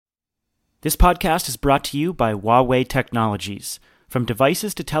This podcast is brought to you by Huawei Technologies. From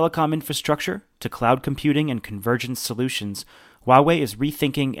devices to telecom infrastructure to cloud computing and convergence solutions, Huawei is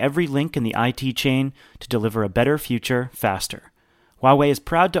rethinking every link in the IT chain to deliver a better future faster. Huawei is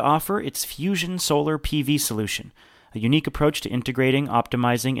proud to offer its Fusion Solar PV solution, a unique approach to integrating,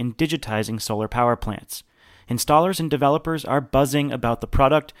 optimizing, and digitizing solar power plants. Installers and developers are buzzing about the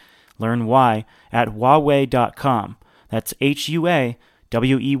product. Learn why at Huawei.com. That's HUAWEY.com.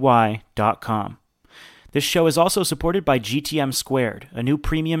 This show is also supported by GTM Squared, a new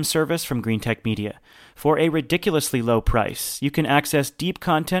premium service from GreenTech Media. For a ridiculously low price, you can access deep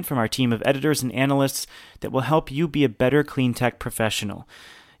content from our team of editors and analysts that will help you be a better clean tech professional.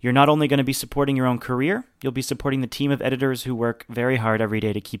 You're not only going to be supporting your own career, you'll be supporting the team of editors who work very hard every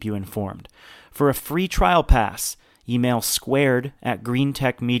day to keep you informed. For a free trial pass, email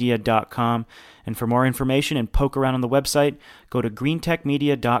squared@greentechmedia.com. And for more information and poke around on the website, go to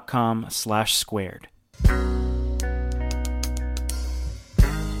greentechmedia.com/squared.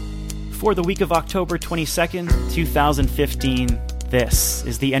 For the week of October 22nd, 2015, this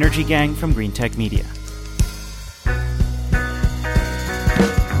is the Energy Gang from GreenTech Media.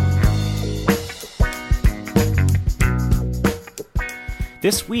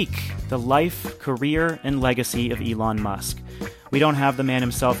 This week, the life, career, and legacy of Elon Musk. We don't have the man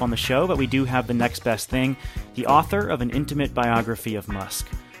himself on the show, but we do have the next best thing, the author of an intimate biography of Musk.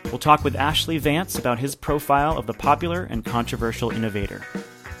 We'll talk with Ashley Vance about his profile of the popular and controversial innovator.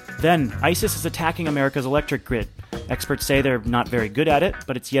 Then, ISIS is attacking America's electric grid. Experts say they're not very good at it,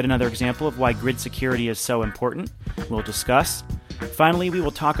 but it's yet another example of why grid security is so important. We'll discuss. Finally, we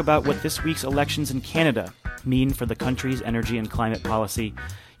will talk about what this week's elections in Canada mean for the country's energy and climate policy.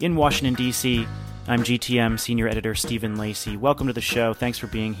 In Washington, D.C., I'm GTM Senior Editor Stephen Lacey. Welcome to the show. Thanks for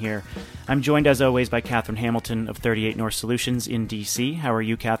being here. I'm joined, as always, by Catherine Hamilton of 38 North Solutions in D.C. How are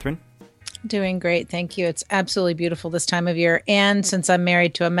you, Catherine? Doing great, thank you. It's absolutely beautiful this time of year. And since I'm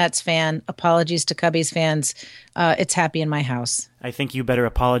married to a Mets fan, apologies to Cubbies fans, it's happy in my house. I think you better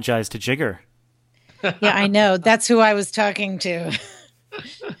apologize to Jigger. Yeah, I know. That's who I was talking to.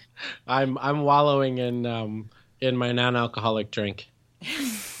 I'm wallowing in my non-alcoholic drink.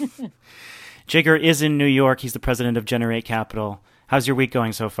 Jigger is in New York. He's the president of Generate Capital. How's your week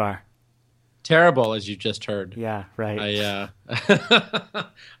going so far? Terrible, as you just heard. Yeah, right.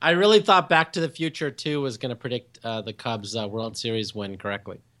 I really thought Back to the Future 2 was going to predict the Cubs' World Series win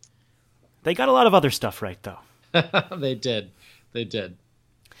correctly. They got a lot of other stuff right, though. They did.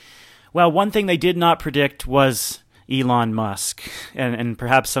 Well, one thing they did not predict was Elon Musk and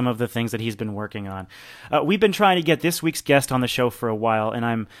perhaps some of the things that he's been working on. We've been trying to get this week's guest on the show for a while, and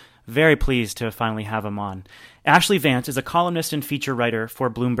I'm very pleased to finally have him on. Ashley Vance is a columnist and feature writer for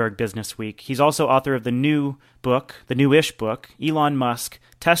Bloomberg Business Week. He's also author of the newish book, Elon Musk,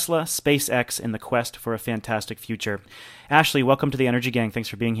 Tesla, SpaceX, and the Quest for a Fantastic Future. Ashley, welcome to the Energy Gang. Thanks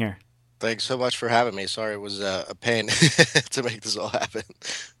for being here. Thanks so much for having me. Sorry it was a pain to make this all happen.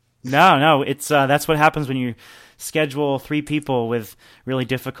 No, it's that's what happens when you schedule three people with really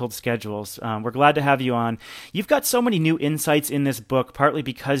difficult schedules. We're glad to have you on. You've got so many new insights in this book, partly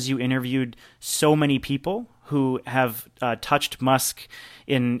because you interviewed so many people who have touched Musk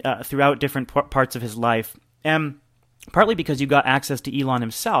in throughout different parts of his life, and partly because you got access to Elon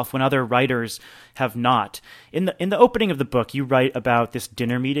himself when other writers have not. In the opening of the book, you write about this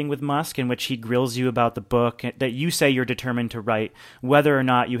dinner meeting with Musk in which he grills you about the book that you say you're determined to write, whether or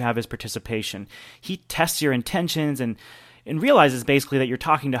not you have his participation. He tests your intentions and realizes basically that you're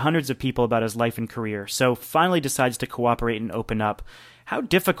talking to hundreds of people about his life and career, so finally decides to cooperate and open up. How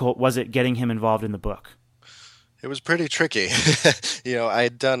difficult was it getting him involved in the book? It was pretty tricky. I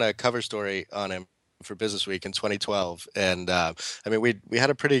had done a cover story on him for Business Week in 2012, and we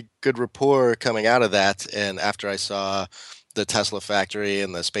had a pretty good rapport coming out of that. And after I saw the Tesla factory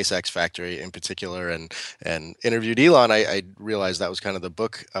and the SpaceX factory in particular, and interviewed Elon, I realized that was kind of the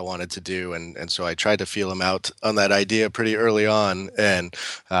book I wanted to do, and so I tried to feel him out on that idea pretty early on. And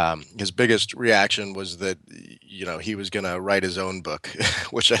his biggest reaction was that he was going to write his own book,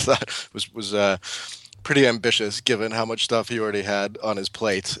 which I thought was pretty ambitious given how much stuff he already had on his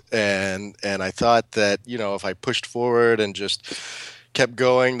plate. And I thought that, if I pushed forward and just kept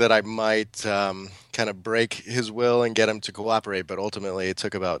going, that I might kind of break his will and get him to cooperate. But ultimately, it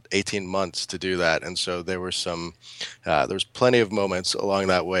took about 18 months to do that. And so there was plenty of moments along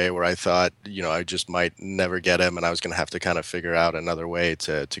that way where I thought, I just might never get him, and I was going to have to kind of figure out another way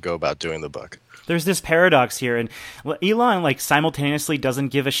to go about doing the book. There's this paradox here, and Elon simultaneously doesn't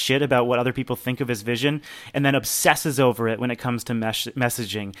give a shit about what other people think of his vision, and then obsesses over it when it comes to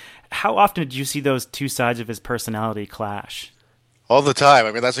messaging. How often did you see those two sides of his personality clash? All the time.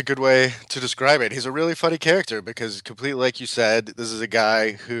 I mean, that's a good way to describe it. He's a really funny character because, completely like you said, this is a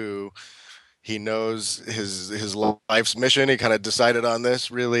guy who he knows his life's mission. He kind of decided on this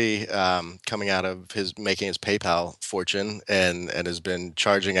really coming out of his making his PayPal fortune, and has been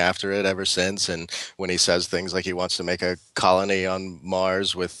charging after it ever since. And when he says things like he wants to make a colony on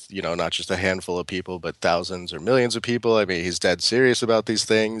Mars with, not just a handful of people but thousands or millions of people, I mean, he's dead serious about these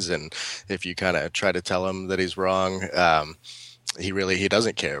things. And if you kind of try to tell him that he's wrong, he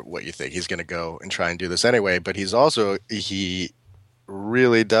doesn't care what you think. He's going to go and try and do this anyway. But he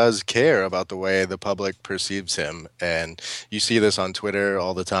really does care about the way the public perceives him, and you see this on Twitter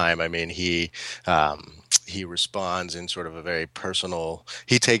all the time. I mean, he responds in sort of a very personal.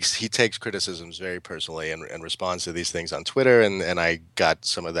 He takes criticisms very personally, and responds to these things on Twitter. And I got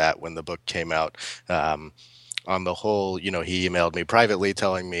some of that when the book came out. On the whole, he emailed me privately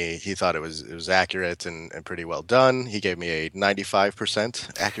telling me he thought it was accurate and pretty well done. He gave me a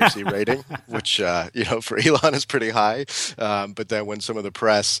 95% accuracy rating, which for Elon is pretty high. But then when some of the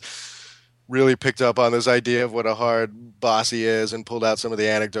press really picked up on this idea of what a hard boss he is and pulled out some of the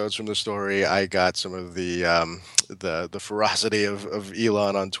anecdotes from the story, I got some of the ferocity of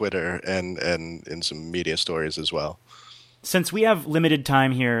Elon on Twitter and in some media stories as well. Since we have limited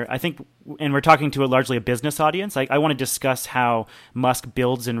time here, I think, and we're talking to largely a business audience, I want to discuss how Musk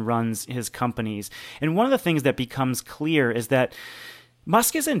builds and runs his companies. And one of the things that becomes clear is that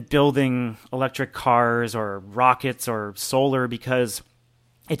Musk isn't building electric cars or rockets or solar because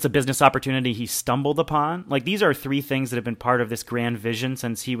it's a business opportunity he stumbled upon. Like, these are three things that have been part of this grand vision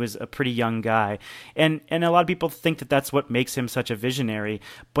since he was a pretty young guy. And a lot of people think that that's what makes him such a visionary,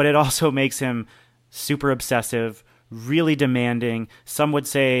 but it also makes him super obsessive, really demanding. Some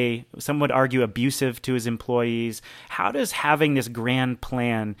would argue abusive to his employees. How does having this grand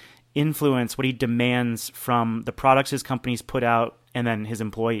plan influence what he demands from the products his companies put out and then his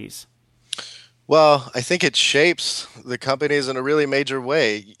employees? Well, I think it shapes the companies in a really major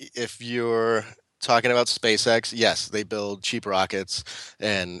way. If you're talking about SpaceX, yes, they build cheap rockets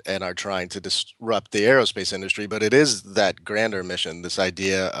and are trying to disrupt the aerospace industry, but it is that grander mission, this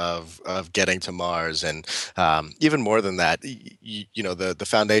idea of getting to Mars, and even more than that. The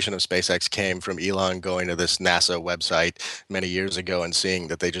foundation of SpaceX came from Elon going to this NASA website many years ago and seeing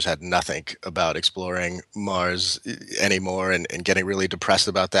that they just had nothing about exploring Mars anymore, and getting really depressed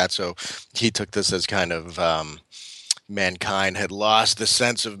about that. So he took this as kind of mankind had lost the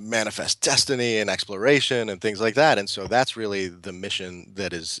sense of manifest destiny and exploration and things like that. And so that's really the mission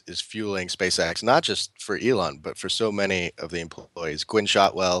that is fueling SpaceX, not just for Elon, but for so many of the employees. Gwynne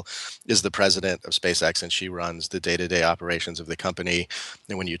Shotwell is the president of SpaceX, and she runs the day-to-day operations of the company.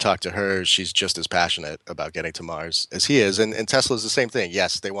 And when you talk to her, she's just as passionate about getting to Mars as he is. And Tesla's the same thing.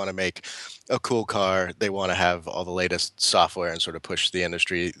 Yes, they want to make a cool car. They want to have all the latest software and sort of push the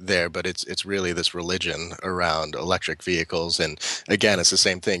industry there, but it's really this religion around electric vehicles. And again, it's the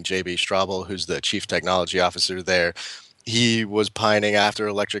same thing. JB Straubel, who's the chief technology officer there, he was pining after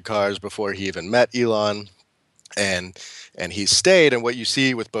electric cars before he even met Elon, and he stayed. And what you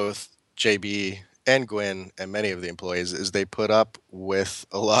see with both JB and Gwynne and many of the employees is they put up with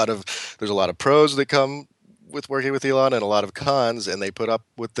there's a lot of pros that come with working with Elon and a lot of cons, and they put up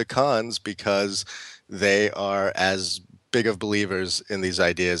with the cons because they are as big of believers in these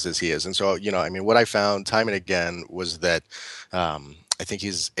ideas as he is. And so, I mean, what I found time and again was that I think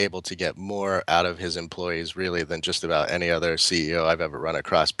he's able to get more out of his employees really than just about any other CEO I've ever run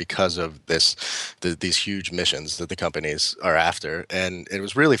across, because of these huge missions that the companies are after. And it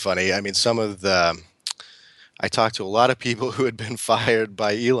was really funny. I mean, I talked to a lot of people who had been fired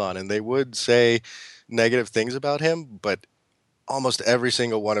by Elon, and they would say negative things about him, but almost every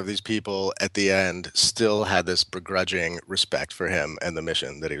single one of these people at the end still had this begrudging respect for him and the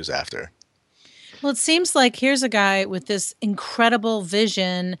mission that he was after. Well, it seems like here's a guy with this incredible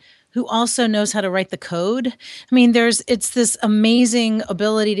vision who also knows how to write the code. I mean, it's this amazing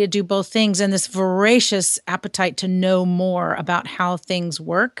ability to do both things and this voracious appetite to know more about how things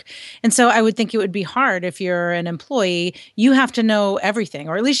work. And so I would think it would be hard if you're an employee. You have to know everything,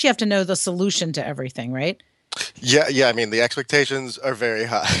 or at least you have to know the solution to everything, right? Yeah. I mean, the expectations are very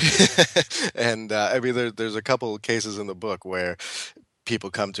high, and I mean, there's a couple of cases in the book where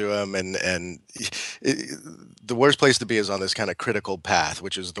people come to him, and the worst place to be is on this kind of critical path,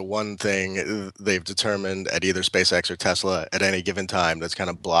 which is the one thing they've determined at either SpaceX or Tesla at any given time that's kind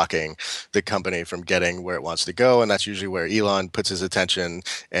of blocking the company from getting where it wants to go. And that's usually where Elon puts his attention.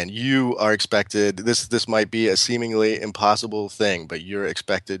 And you are expected, this might be a seemingly impossible thing, but you're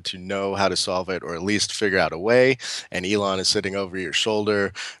expected to know how to solve it, or at least figure out a way. And Elon is sitting over your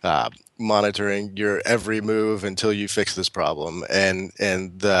shoulder, monitoring your every move until you fix this problem. And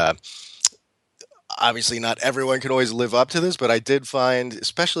obviously not everyone can always live up to this, but I did find,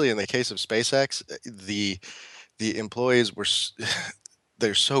 especially in the case of SpaceX, the employees were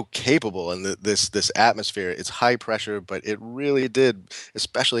they're so capable in this atmosphere. It's high pressure, but it really did,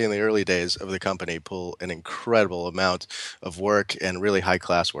 especially in the early days of the company, pull an incredible amount of work and really high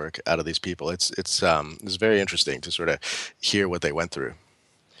class work out of these people. It's very interesting to sort of hear what they went through.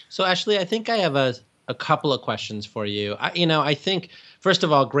 So, Ashley, I think I have a couple of questions for you. I think, first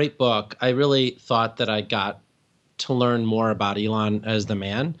of all, great book. I really thought that I got to learn more about Elon as the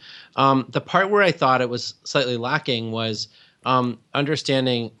man. The part where I thought it was slightly lacking was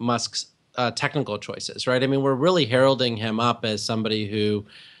understanding Musk's technical choices, right? I mean, we're really heralding him up as somebody who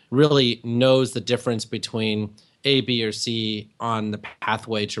really knows the difference between A, B, or C on the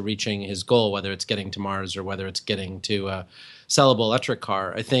pathway to reaching his goal, whether it's getting to Mars or whether it's getting to a sellable electric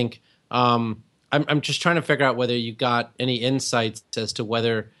car. I think I'm just trying to figure out whether you got any insights as to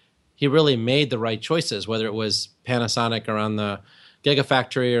whether he really made the right choices, whether it was Panasonic around the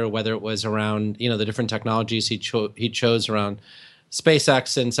Gigafactory or whether it was around, the different technologies he chose around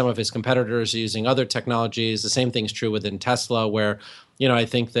SpaceX, and some of his competitors using other technologies. The same thing's true within Tesla, where, I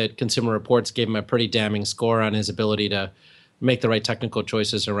think that Consumer Reports gave him a pretty damning score on his ability to make the right technical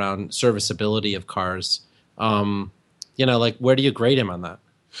choices around serviceability of cars. Where do you grade him on that?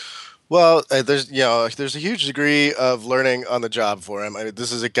 Well, there's a huge degree of learning on the job for him. I mean,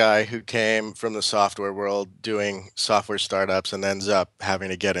 this is a guy who came from the software world doing software startups and ends up having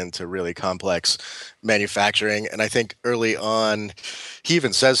to get into really complex manufacturing. And I think early on, he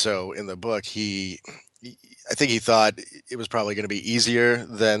even says so in the book. I think he thought it was probably going to be easier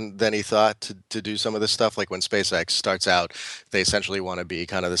than he thought to do some of this stuff. Like when SpaceX starts out, they essentially want to be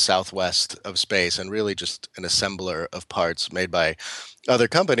kind of the Southwest of space and really just an assembler of parts made by other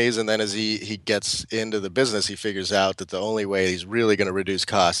companies. And then as he gets into the business, he figures out that the only way he's really going to reduce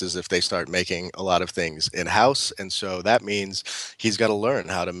costs is if they start making a lot of things in-house. And so that means he's got to learn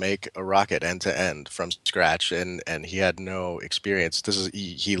how to make a rocket end to end from scratch. And he had no experience.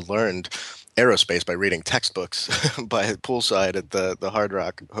 He learned aerospace by reading textbooks by poolside at the Hard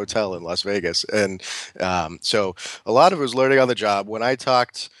Rock Hotel in Las Vegas. And so a lot of it was learning on the job. When I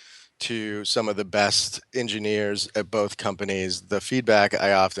talked to some of the best engineers at both companies, the feedback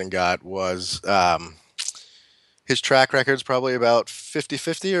I often got was his track record's probably about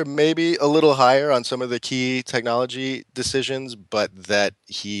 50-50 or maybe a little higher on some of the key technology decisions, but that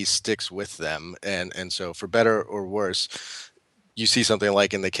he sticks with them. And so for better or worse, you see something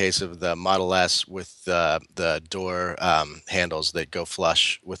like in the case of the Model S with the door handles that go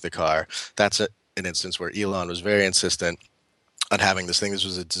flush with the car. That's an instance where Elon was very insistent on having this thing. This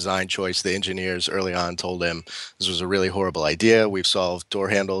was a design choice. The engineers early on told him this was a really horrible idea. We've solved door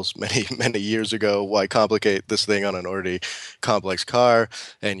handles many, many years ago. Why complicate this thing on an already complex car?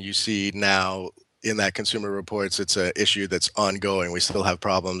 And you see now in that Consumer Reports, it's an issue that's ongoing. We still have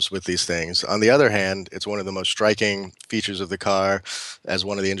problems with these things. On the other hand, it's one of the most striking features of the car. As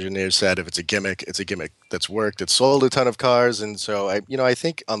one of the engineers said, if it's a gimmick that's worked. It's sold a ton of cars. And so I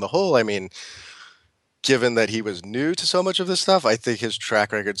think on the whole, I mean, given that he was new to so much of this stuff, I think his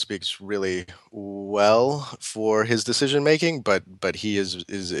track record speaks really well for his decision making, but he is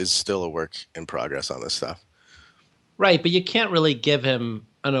still a work in progress on this stuff. Right, but you can't really give him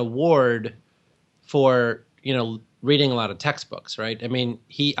an award for, reading a lot of textbooks, right? I mean,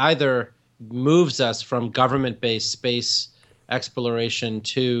 he either moves us from government-based space exploration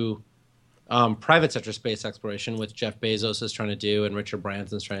to private sector space exploration, which Jeff Bezos is trying to do and Richard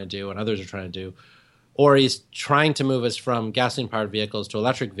Branson's trying to do and others are trying to do, or he's trying to move us from gasoline-powered vehicles to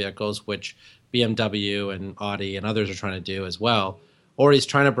electric vehicles, which BMW and Audi and others are trying to do as well, or he's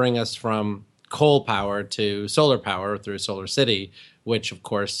trying to bring us from coal power to solar power through Solar City, which, of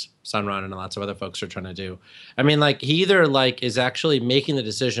course, Sunrun and lots of other folks are trying to do. I mean, he either, is actually making the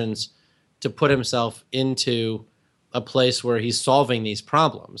decisions to put himself into a place where he's solving these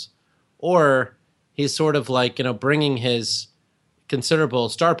problems, or he's sort of bringing his considerable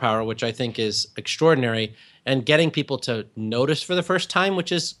star power, which I think is extraordinary, and getting people to notice for the first time,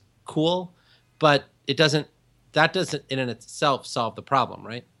 which is cool, but that doesn't in and itself solve the problem,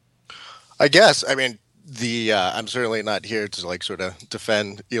 right? I guess. I mean, I'm certainly not here to sort of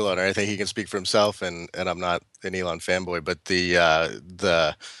defend Elon or anything. He can speak for himself, and I'm not an Elon fanboy, but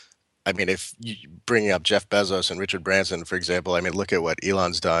I mean, if you bringing up Jeff Bezos and Richard Branson, for example, I mean, look at what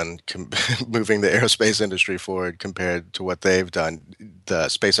Elon's done moving the aerospace industry forward compared to what they've done. The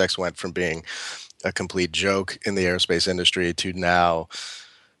SpaceX went from being a complete joke in the aerospace industry to now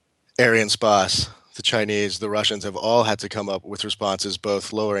Arianespace, the Chinese, the Russians have all had to come up with responses,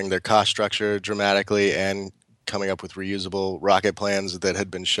 both lowering their cost structure dramatically and coming up with reusable rocket plans that had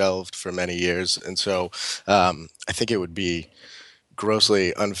been shelved for many years. And so I think it would be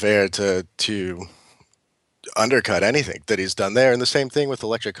grossly unfair to undercut anything that he's done there. And the same thing with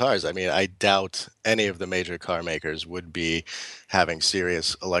electric cars. I mean, I doubt any of the major car makers would be having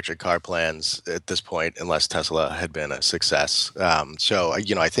serious electric car plans at this point unless Tesla had been a success.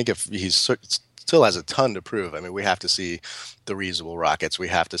 I think if still has a ton to prove. I mean, we have to see the reusable rockets. We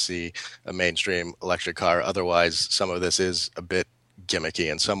have to see a mainstream electric car. Otherwise, some of this is a bit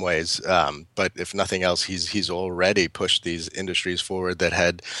gimmicky in some ways. But if nothing else, he's already pushed these industries forward that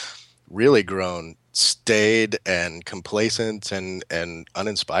had really grown staid and complacent and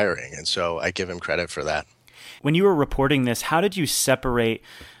uninspiring. And so I give him credit for that. When you were reporting this, how did you separate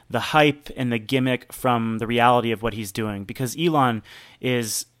the hype and the gimmick from the reality of what he's doing? Because Elon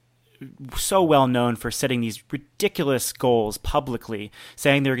is so well known for setting these ridiculous goals publicly,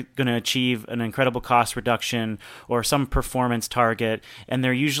 saying they're going to achieve an incredible cost reduction or some performance target, and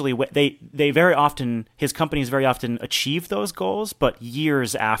they're usually they very often, his companies very often achieve those goals, but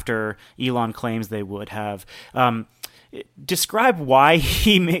years after Elon claims they would have. Describe why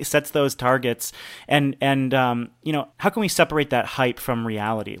he sets those targets, and how can we separate that hype from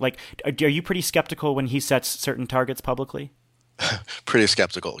reality? Like, are you pretty skeptical when he sets certain targets publicly? Pretty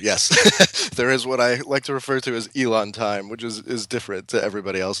skeptical, yes. There is what I like to refer to as Elon time, which is different to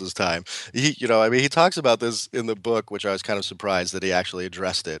everybody else's time. He talks about this in the book, which I was kind of surprised that he actually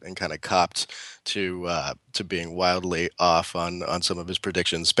addressed it and kind of copped to being wildly off on some of his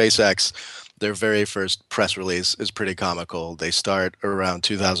predictions. SpaceX, their very first press release is pretty comical. They start around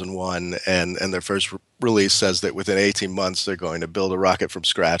 2001, and their first release says that within 18 months they're going to build a rocket from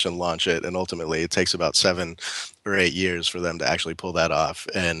scratch and launch it, and ultimately it takes about 7 or 8 years for them to actually pull that off.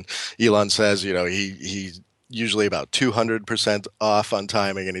 And Elon says, he's usually about 200% off on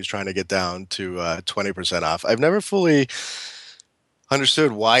timing, and he's trying to get down to 20% off. I've never fully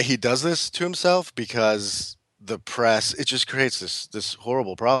understood why he does this to himself, because the press, it just creates this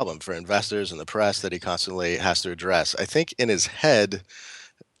horrible problem for investors and the press that he constantly has to address. I think in his head,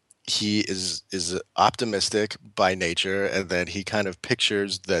 he is optimistic by nature, and then he kind of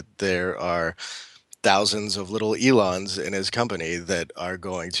pictures that there are thousands of little Elons in his company that are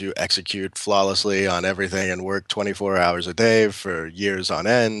going to execute flawlessly on everything and work 24 hours a day for years on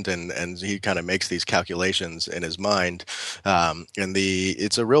end. And he kind of makes these calculations in his mind.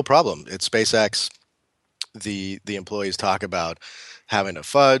 It's a real problem. At SpaceX, the employees talk about having to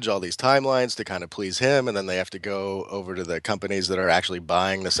fudge all these timelines to kind of please him, and then they have to go over to the companies that are actually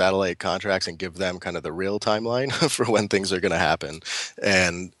buying the satellite contracts and give them kind of the real timeline for when things are going to happen.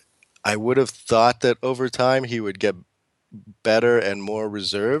 And I would have thought that over time he would get better and more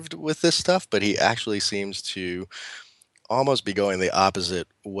reserved with this stuff, but he actually seems to almost be going the opposite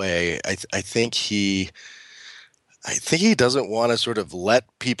way. I think he doesn't want to sort of let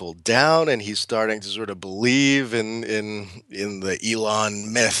people down, and he's starting to sort of believe in the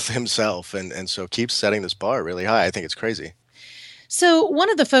Elon myth himself, and so keeps setting this bar really high. I think it's crazy. So one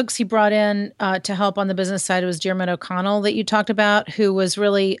of the folks he brought in to help on the business side was Diarmuid O'Connell that you talked about, who was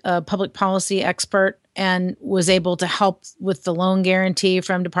really a public policy expert and was able to help with the loan guarantee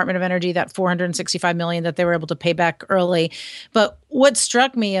from Department of Energy, that $465 million that they were able to pay back early. But what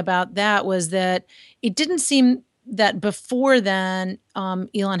struck me about that was that it didn't seem that before then,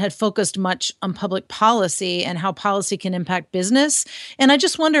 Elon had focused much on public policy and how policy can impact business. And I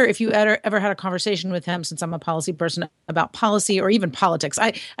just wonder if you ever had a conversation with him, since I'm a policy person, about policy or even politics.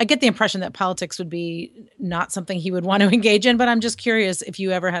 I get the impression that politics would be not something he would want to engage in, but I'm just curious if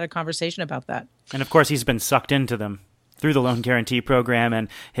you ever had a conversation about that. And of course, he's been sucked into them through the loan guarantee program and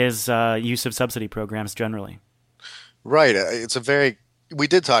his use of subsidy programs generally. Right. We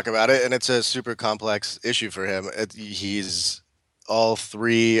did talk about it, and it's a super complex issue for him. He's all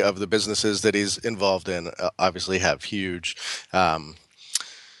three of the businesses that he's involved in obviously have huge, all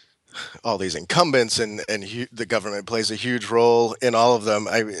these incumbents, and the government plays a huge role in all of them.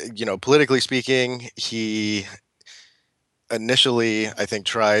 Politically speaking, he initially, I think,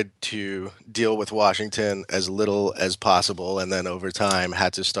 tried to deal with Washington as little as possible, and then over time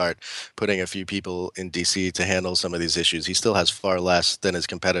had to start putting a few people in DC to handle some of these issues. He still has far less than his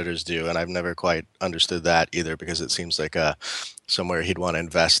competitors do, and I've never quite understood that either, because it seems like somewhere he'd want to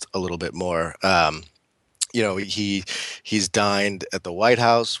invest a little bit more. He's dined at the White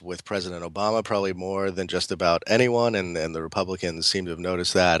House with President Obama probably more than just about anyone, and the Republicans seem to have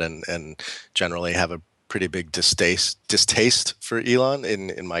noticed that and generally have a pretty big distaste for Elon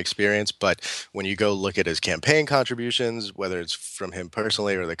in my experience. But when you go look at his campaign contributions, whether it's from him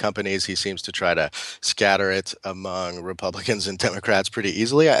personally or the companies, he seems to try to scatter it among Republicans and Democrats pretty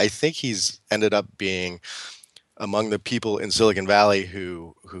easily. I think he's ended up being among the people in Silicon Valley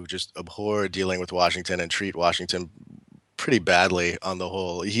who just abhor dealing with Washington and treat Washington pretty badly on the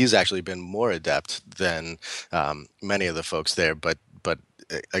whole. He's actually been more adept than many of the folks there, but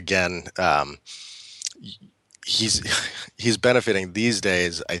again, he's he's benefiting these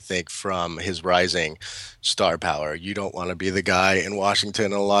days, I think, from his rising star power. You don't want to be the guy in Washington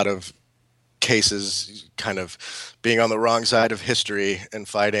in a lot of cases kind of being on the wrong side of history and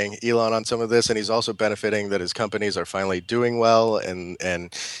fighting Elon on some of this. And he's also benefiting that his companies are finally doing well.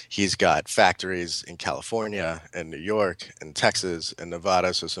 And he's got factories in California and New York and Texas and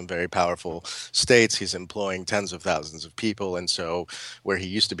Nevada. So some very powerful states. He's employing tens of thousands of people. And so where he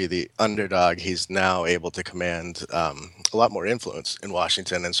used to be the underdog, he's now able to command a lot more influence in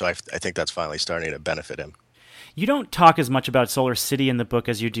Washington. And so I think that's finally starting to benefit him. You don't talk as much about Solar City in the book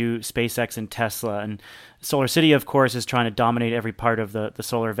as you do SpaceX and Tesla. And Solar City, of course, is trying to dominate every part of the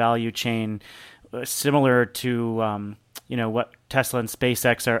solar value chain, similar to what Tesla and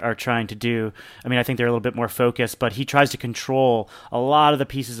SpaceX are trying to do. I mean, I think they're a little bit more focused, but he tries to control a lot of the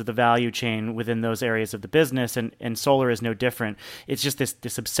pieces of the value chain within those areas of the business, and solar is no different. It's just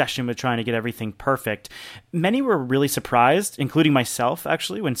this obsession with trying to get everything perfect. Many were really surprised, including myself,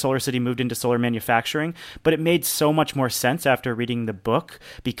 actually, when Solar City moved into solar manufacturing, but it made so much more sense after reading the book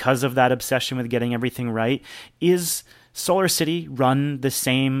because of that obsession with getting everything right. Is Solar City run the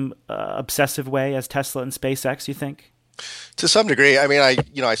same obsessive way as Tesla and SpaceX, you think? To some degree. I mean,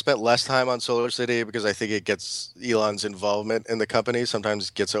 I spent less time on Solar City because I think it gets Elon's involvement in the company sometimes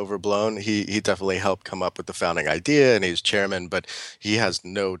gets overblown. He definitely helped come up with the founding idea, and he's chairman, but he has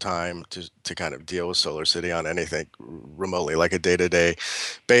no time to kind of deal with Solar City on anything remotely, like a day-to-day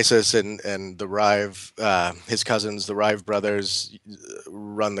basis. And the Rive, his cousins, the Rive brothers,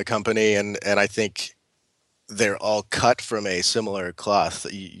 run the company, and I think they're all cut from a similar cloth.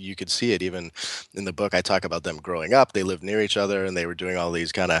 You could see it even in the book. I talk about them growing up. They lived near each other and they were doing all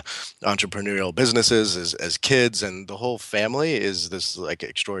these kind of entrepreneurial businesses as kids. And the whole family is this like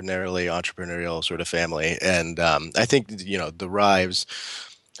extraordinarily entrepreneurial sort of family. And I think, the Rives,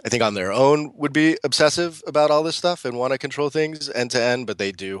 I think on their own would be obsessive about all this stuff and want to control things end to end, but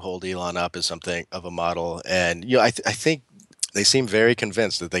they do hold Elon up as something of a model. And, I think they seem very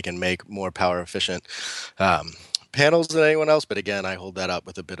convinced that they can make more power efficient panels than anyone else. But again, I hold that up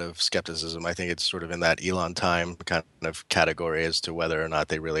with a bit of skepticism. I think it's sort of in that Elon time kind of category as to whether or not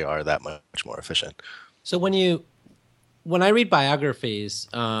they really are that much more efficient. So when I read biographies,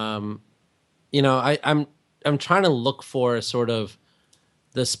 I'm trying to look for sort of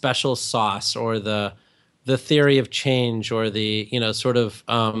the special sauce or the theory of change or the sort of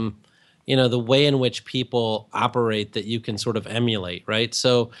the way in which people operate that you can sort of emulate, right?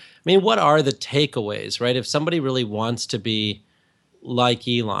 So, I mean, what are the takeaways, right? If somebody really wants to be like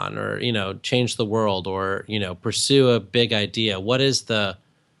Elon or, change the world or, pursue a big idea, what is the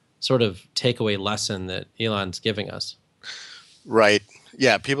sort of takeaway lesson that Elon's giving us? Right.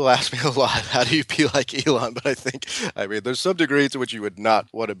 Yeah, people ask me a lot, how do you be like Elon? But I mean, there's some degree to which you would not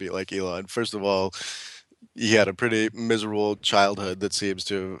want to be like Elon. First of all, he had a pretty miserable childhood that seems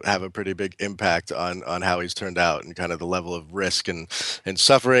to have a pretty big impact on how he's turned out and kind of the level of risk and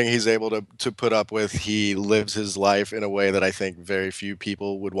suffering he's able to put up with. He lives his life in a way that I think very few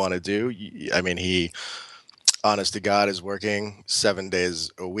people would want to do. I mean, he, honest to God, is working 7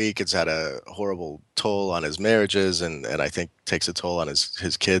 days a week. It's had a horrible toll on his marriages and I think takes a toll on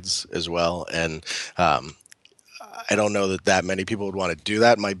his kids as well. And I don't know that many people would want to do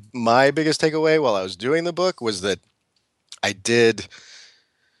that. My biggest takeaway while I was doing the book was that I did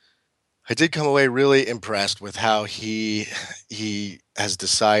come away really impressed with how he has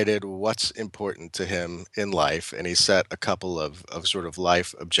decided what's important to him in life, and he set a couple of sort of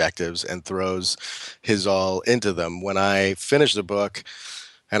life objectives and throws his all into them. When I finished the book,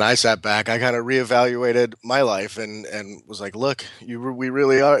 and I sat back, I kind of reevaluated my life and was like, look, we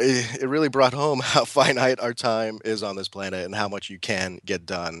really are. It really brought home how finite our time is on this planet and how much you can get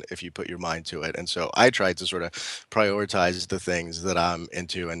done if you put your mind to it. And so I tried to sort of prioritize the things that I'm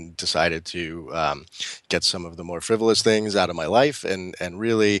into and decided to get some of the more frivolous things out of my life and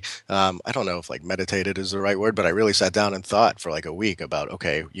really, I don't know if like meditated is the right word, but I really sat down and thought for like a week about,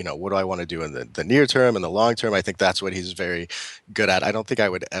 okay, what do I want to do in the near term and the long term? I think that's what he's very good at. I don't think I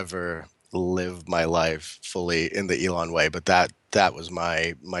would ever live my life fully in the Elon way, but that was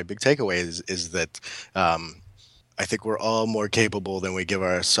my big takeaway is that I I think we're all more capable than we give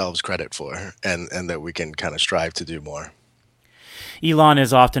ourselves credit for, and that we can kind of strive to do more. Elon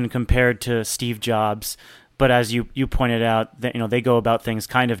is often compared to Steve Jobs, but as you pointed out, that they go about things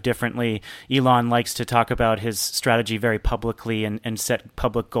kind of differently. Elon likes to talk about his strategy very publicly and set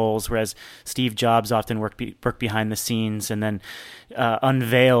public goals, whereas Steve Jobs often worked behind the scenes and then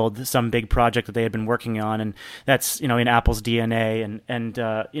unveiled some big project that they had been working on, and that's in Apple's DNA.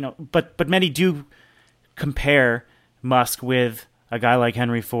 But many do compare Musk with a guy like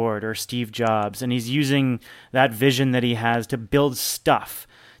Henry Ford or Steve Jobs, and he's using that vision that he has to build stuff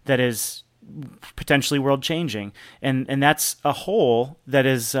that is potentially world changing, and that's a hole that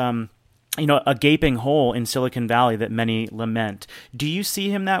is a gaping hole in Silicon Valley that many lament. Do you see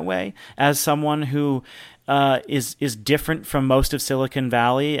him that way, as someone who is different from most of Silicon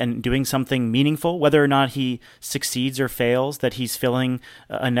Valley and doing something meaningful, whether or not he succeeds or fails, that he's filling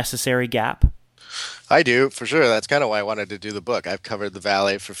a necessary gap? I do, for sure. That's kind of why I wanted to do the book. I've covered the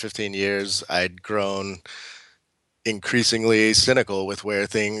Valley for 15 years. I'd grown increasingly cynical with where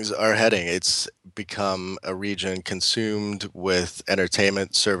things are heading. It's become a region consumed with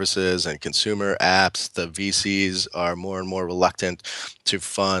entertainment services and consumer apps. The VCs are more and more reluctant to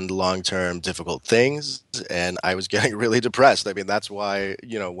fund long-term difficult things, and I was getting really depressed. I mean, that's why,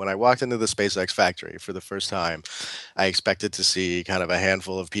 when I walked into the SpaceX factory for the first time, I expected to see kind of a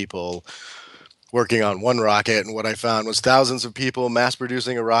handful of people working on one rocket, and what I found was thousands of people mass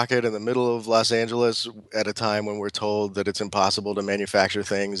producing a rocket in the middle of Los Angeles at a time when we're told that it's impossible to manufacture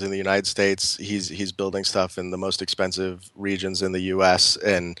things in the United States. He's building stuff in the most expensive regions in the U.S.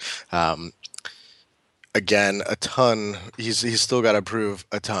 and again, a ton. He's still got to prove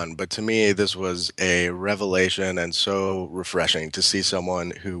a ton, but to me, this was a revelation and so refreshing to see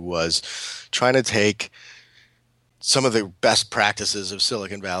someone who was trying to take some of the best practices of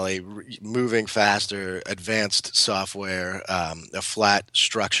Silicon Valley, moving faster, advanced software, a flat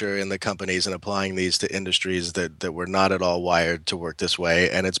structure in the companies, and applying these to industries that were not at all wired to work this way.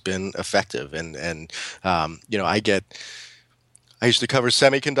 And it's been effective. I used to cover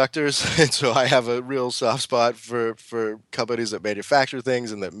semiconductors, and so I have a real soft spot for companies that manufacture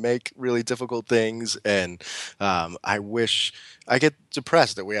things and that make really difficult things. And I get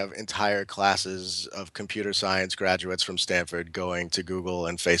depressed that we have entire classes of computer science graduates from Stanford going to Google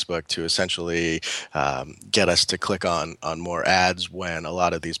and Facebook to essentially get us to click on more ads, when a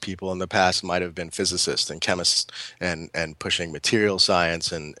lot of these people in the past might have been physicists and chemists and pushing material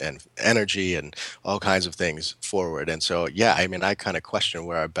science and energy and all kinds of things forward. And so, yeah, I mean, I kind of question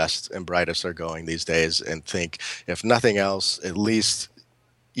where our best and brightest are going these days, and think, if nothing else, at least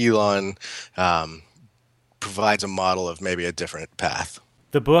Elon provides a model of maybe a different path.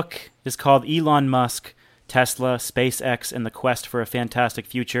 The book is called Elon Musk, Tesla, SpaceX, and the Quest for a Fantastic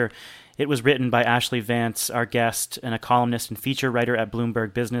Future. It was written by Ashley Vance, our guest, and a columnist and feature writer at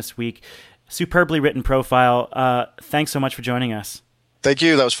Bloomberg Business Week. Superbly written profile. Thanks so much for joining us. Thank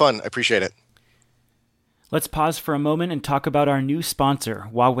you. That was fun. I appreciate it. Let's pause for a moment and talk about our new sponsor,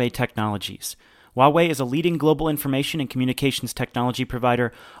 Huawei Technologies. Huawei is a leading global information and communications technology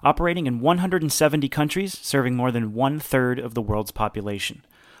provider operating in 170 countries, serving more than 1/3 of the world's population.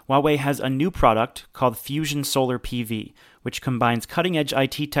 Huawei has a new product called Fusion Solar PV, which combines cutting-edge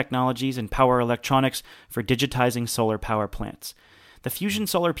IT technologies and power electronics for digitizing solar power plants. The Fusion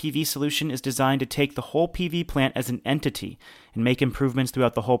Solar PV solution is designed to take the whole PV plant as an entity and make improvements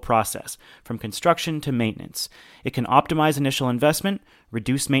throughout the whole process, from construction to maintenance. It can optimize initial investment,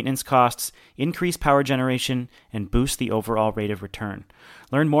 reduce maintenance costs, increase power generation, and boost the overall rate of return.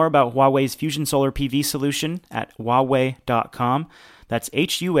 Learn more about Huawei's Fusion Solar PV solution at Huawei.com. That's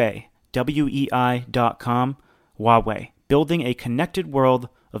HUAWEI.com. Huawei, building a connected world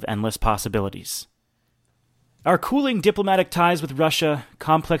of endless possibilities. Our cooling diplomatic ties with Russia,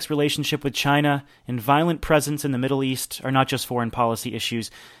 complex relationship with China, and violent presence in the Middle East are not just foreign policy issues.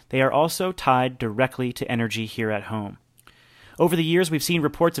 They are also tied directly to energy here at home. Over the years, we've seen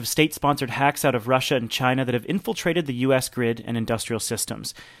reports of state-sponsored hacks out of Russia and China that have infiltrated the U.S. grid and industrial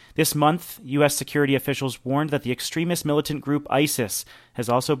systems. This month, U.S. security officials warned that the extremist militant group ISIS has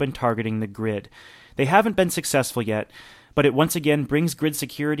also been targeting the grid. They haven't been successful yet, but it once again brings grid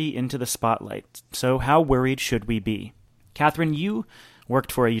security into the spotlight. So how worried should we be? Catherine, you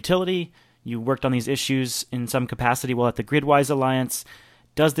worked for a utility. You worked on these issues in some capacity while at the Gridwise Alliance.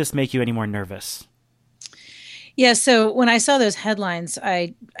 Does this make you any more nervous? Yeah, so when I saw those headlines,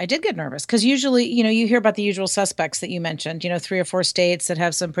 I did get nervous because usually, you hear about the usual suspects that you mentioned, 3 or 4 states that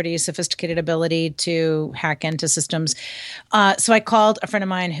have some pretty sophisticated ability to hack into systems. So I called a friend of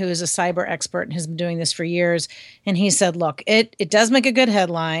mine who is a cyber expert and has been doing this for years, and he said, "Look, it does make a good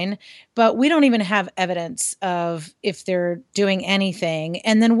headline, but we don't even have evidence of if they're doing anything.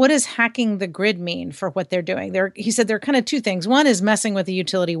 And then what does hacking the grid mean for what they're doing?" He said there are kind of two things. One is messing with a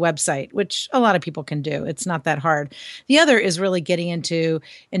utility website, which a lot of people can do. It's not that hard. The other is really getting into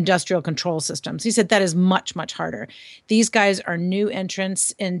industrial control systems. He said that is much, much harder. These guys are new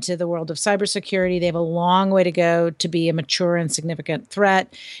entrants into the world of cybersecurity. They have a long way to go to be a mature and significant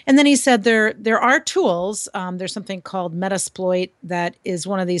threat. And then he said there are tools. There's something called Metasploit that is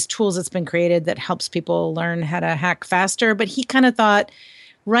one of these tools that's been created that helps people learn how to hack faster. But he kind of thought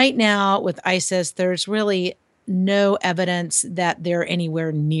right now with ISIS, there's really no evidence that they're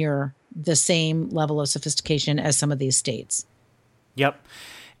anywhere near the same level of sophistication as some of these states. Yep.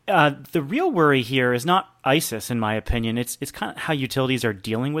 The real worry here is not ISIS, in my opinion. It's kind of how utilities are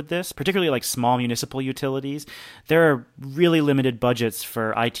dealing with this, particularly like small municipal utilities. There are really limited budgets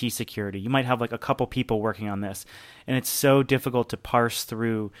for IT security. You might have like a couple people working on this, and it's so difficult to parse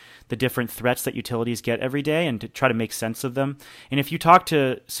through the different threats that utilities get every day and to try to make sense of them. And if you talk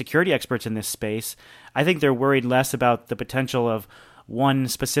to security experts in this space, I think they're worried less about the potential of one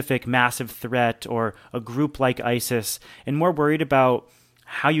specific massive threat or a group like ISIS, and more worried about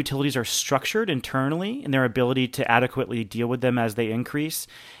how utilities are structured internally and their ability to adequately deal with them as they increase.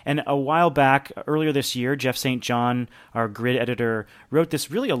 And a while back, earlier this year, Jeff St. John, our grid editor, wrote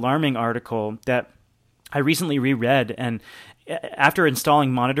this really alarming article that I recently reread. And after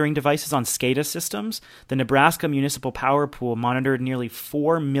installing monitoring devices on SCADA systems, the Nebraska Municipal Power Pool monitored nearly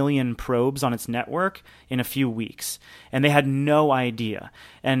 4 million probes on its network in a few weeks. And they had no idea.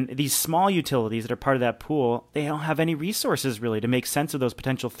 And these small utilities that are part of that pool, they don't have any resources really to make sense of those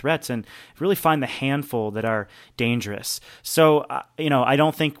potential threats and really find the handful that are dangerous. So, I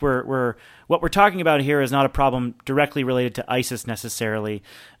don't think we're what we're talking about here is not a problem directly related to ISIS necessarily.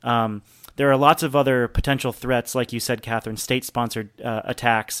 There are lots of other potential threats, like you said, Catherine, state-sponsored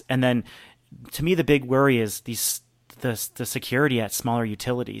attacks. And then, to me, the big worry is the security at smaller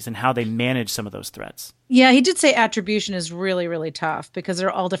utilities and how they manage some of those threats. Yeah, he did say attribution is really, really tough because there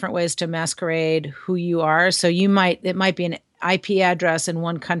are all different ways to masquerade who you are. So it might be an IP address in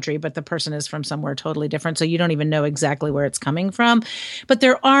one country, but the person is from somewhere totally different. So you don't even know exactly where it's coming from. But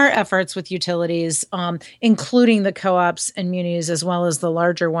there are efforts with utilities, including the co-ops and munis, as well as the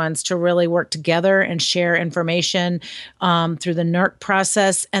larger ones, to really work together and share information through the NERC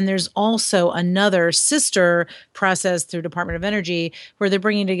process. And there's also another sister process through Department of Energy where they're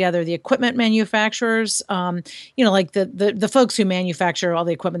bringing together the equipment manufacturers, like the folks who manufacture all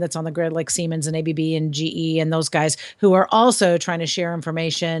the equipment that's on the grid, like Siemens and ABB and GE and those guys who are also trying to share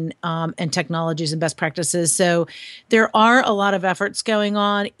information and technologies and best practices. So there are a lot of efforts going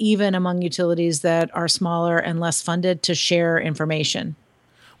on, even among utilities that are smaller and less funded, to share information.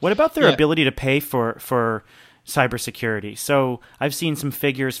 What about their ability to pay for cybersecurity? So I've seen some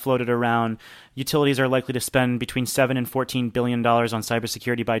figures floated around. Utilities are likely to spend between $7 and $14 billion on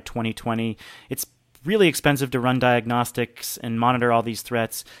cybersecurity by 2020. It's really expensive to run diagnostics and monitor all these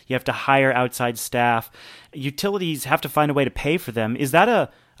threats. You have to hire outside staff. Utilities have to find a way to pay for them. Is that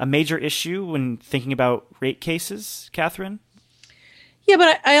a major issue when thinking about rate cases, Catherine? Yeah,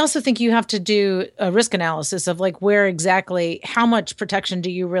 but I also think you have to do a risk analysis of like how much protection do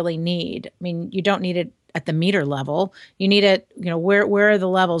you really need? I mean, you don't need it at the meter level. You need it, where are the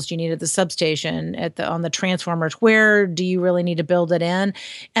levels? Do you need it at the substation, on the transformers? Where do you really need to build it in?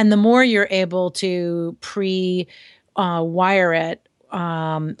 And the more you're able to wire it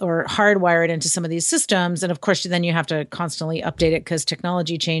or hardwire it into some of these systems, and of course then you have to constantly update it because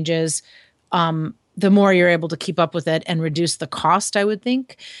technology changes, the more you're able to keep up with it and reduce the cost, I would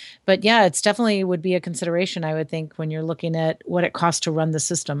think. But yeah, it's definitely would be a consideration, I would think, when you're looking at what it costs to run the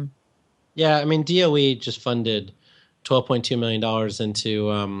system. Yeah, I mean, DOE just funded $12.2 million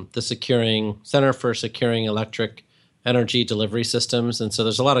into the Center for Securing Electric Energy Delivery Systems. And so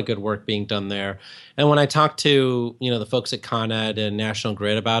there's a lot of good work being done there. And when I talk to, the folks at Con Ed and National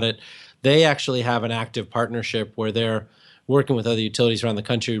Grid about it, they actually have an active partnership where they're working with other utilities around the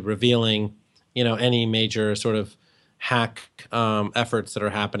country, revealing, any major sort of hack efforts that are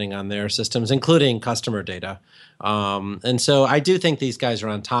happening on their systems, including customer data. And so I do think these guys are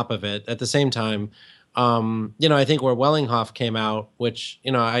on top of it. At the same time, I think where Wellinghoff came out, which,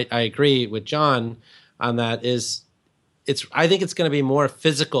 I agree with John on that, I think it's going to be more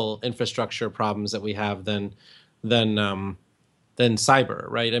physical infrastructure problems that we have than cyber,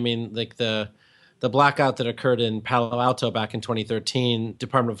 right? I mean, like the the blackout that occurred in Palo Alto back in 2013,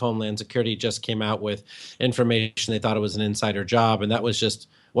 Department of Homeland Security just came out with information. They thought it was an insider job, and that was just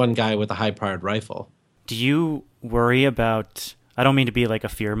one guy with a high-powered rifle. Do you worry about, I don't mean to be like a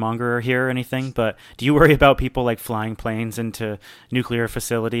fear monger here or anything, but do you worry about people like flying planes into nuclear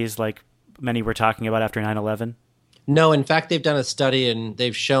facilities like many were talking about after 9/11? No, in fact, they've done a study and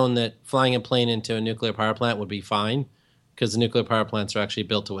they've shown that flying a plane into a nuclear power plant would be fine because the nuclear power plants are actually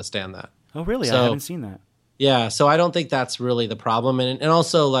built to withstand that. Oh, really? So, I haven't seen that. Yeah, so I don't think that's really the problem. And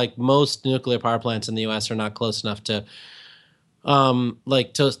also, like, most nuclear power plants in the U.S. are not close enough to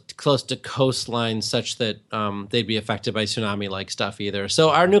close to coastlines such that they'd be affected by tsunami-like stuff either.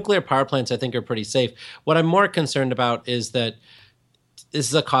 So our nuclear power plants, I think, are pretty safe. What I'm more concerned about is that this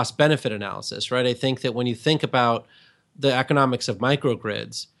is a cost-benefit analysis, right? I think that when you think about the economics of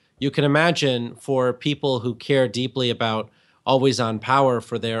microgrids, you can imagine for people who care deeply about always-on power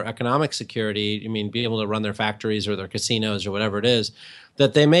for their economic security, I mean, being able to run their factories or their casinos or whatever it is,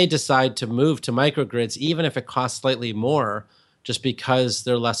 that they may decide to move to microgrids even if it costs slightly more, just because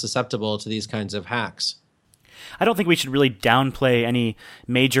they're less susceptible to these kinds of hacks. I don't think we should really downplay any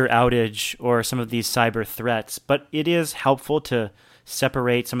major outage or some of these cyber threats, but it is helpful to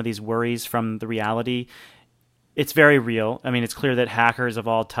separate some of these worries from the reality. It's very real. I mean, it's clear that hackers of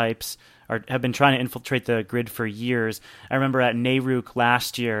all types have been trying to infiltrate the grid for years. I remember at NARUC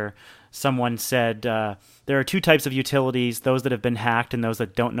last year, someone said there are two types of utilities, those that have been hacked and those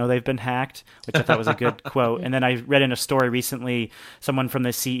that don't know they've been hacked, which I thought was a good quote. And then I read in a story recently, someone from the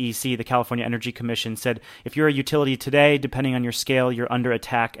CEC, the California Energy Commission, said, if you're a utility today, depending on your scale, you're under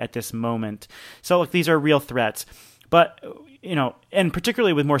attack at this moment. So look, these are real threats. But, you know, and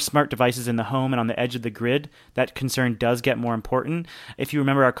particularly with more smart devices in the home and on the edge of the grid, that concern does get more important. If you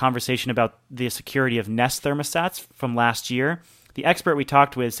remember our conversation about the security of Nest thermostats from last year, the expert we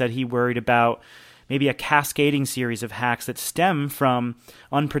talked with said he worried about maybe a cascading series of hacks that stem from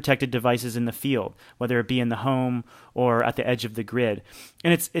unprotected devices in the field, whether it be in the home or at the edge of the grid.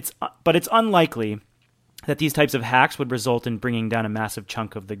 And it's unlikely that these types of hacks would result in bringing down a massive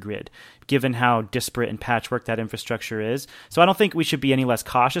chunk of the grid, given how disparate and patchwork that infrastructure is. So I don't think we should be any less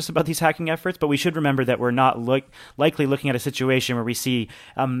cautious about these hacking efforts, but we should remember that we're not likely looking at a situation where we see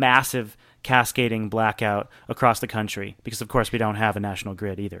a massive cascading blackout across the country, because of course we don't have a national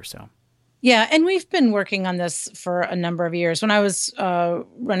grid either. So. Yeah, and we've been working on this for a number of years. When I was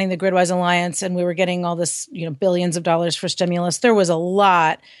running the Gridwise Alliance and we were getting all this, billions of dollars for stimulus, there was a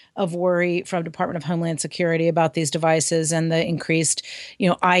lot of worry from Department of Homeland Security about these devices and the increased,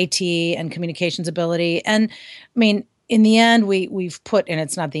 IT and communications ability. And I mean, in the end, we've put, and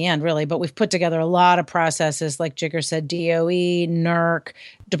it's not the end really, but we've put together a lot of processes, like Jigger said, DOE, NERC,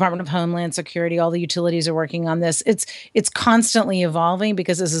 Department of Homeland Security, all the utilities are working on this. It's constantly evolving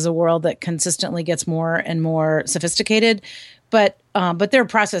because this is a world that consistently gets more and more sophisticated. But there are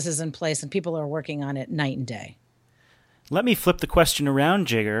processes in place and people are working on it night and day. Let me flip the question around,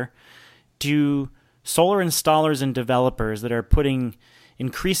 Jigger. Do solar installers and developers that are putting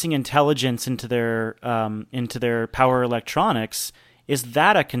increasing intelligence into their power electronics, is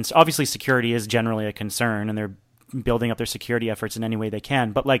that a concern? Obviously, security is generally a concern, and they're building up their security efforts in any way they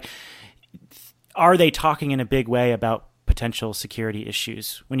can. But are they talking in a big way about potential security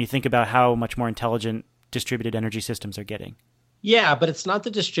issues when you think about how much more intelligent distributed energy systems are getting? Yeah, but it's not the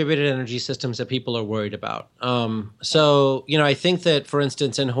distributed energy systems that people are worried about. I think that, for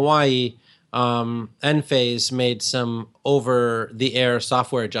instance, in Hawaii, Enphase made some over-the-air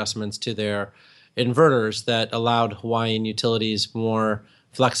software adjustments to their inverters that allowed Hawaiian utilities more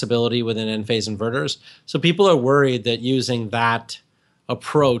flexibility within Enphase inverters. So people are worried that using that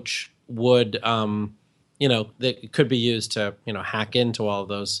approach would, that could be used to, hack into all of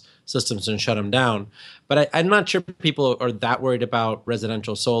those systems and shut them down. But I'm not sure people are that worried about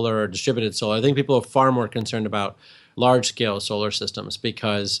residential solar or distributed solar. I think people are far more concerned about large-scale solar systems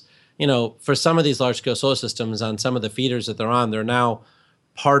because for some of these large-scale solar systems on some of the feeders that they're now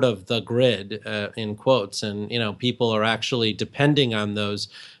part of the grid, in quotes, and people are actually depending on those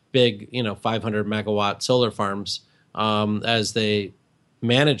big 500 megawatt solar farms as they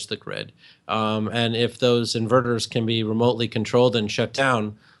manage the grid. And if those inverters can be remotely controlled and shut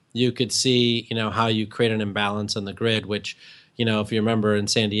down, you could see how you create an imbalance on the grid, which if you remember in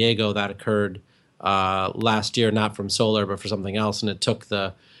San Diego that occurred last year, not from solar but for something else, and it took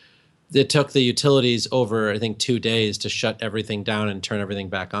the utilities over, I think, 2 days to shut everything down and turn everything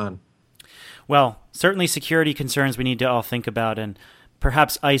back on. Well, certainly security concerns we need to all think about, and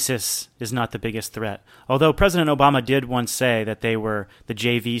perhaps ISIS is not the biggest threat. Although President Obama did once say that they were the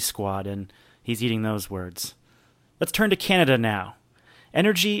JV squad, and he's eating those words. Let's turn to Canada now.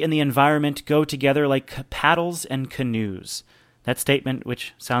 Energy and the environment go together like paddles and canoes. That statement,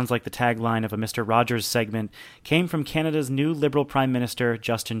 which sounds like the tagline of a Mr. Rogers segment, came from Canada's new Liberal Prime Minister,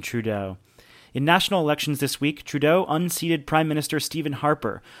 Justin Trudeau. In national elections this week, Trudeau unseated Prime Minister Stephen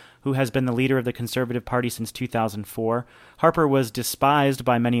Harper, who has been the leader of the Conservative Party since 2004. Harper was despised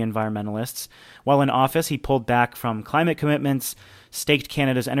by many environmentalists. While in office, he pulled back from climate commitments, staked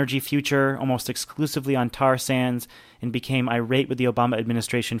Canada's energy future almost exclusively on tar sands, and became irate with the Obama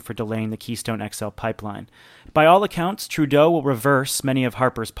administration for delaying the Keystone XL pipeline. By all accounts, Trudeau will reverse many of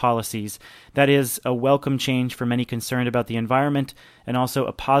Harper's policies. That is a welcome change for many concerned about the environment and also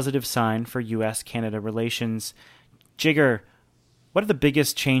a positive sign for U.S.-Canada relations. Jigger, what are the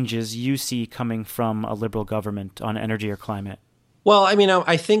biggest changes you see coming from a Liberal government on energy or climate? Well, I mean,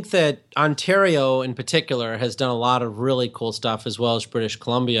 I think that Ontario in particular has done a lot of really cool stuff, as well as British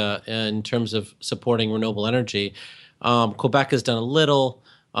Columbia, in terms of supporting renewable energy. Quebec has done a little.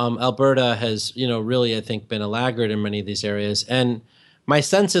 Alberta has, really, I think, been a laggard in many of these areas. And my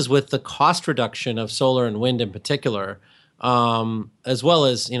sense is with the cost reduction of solar and wind in particular, as well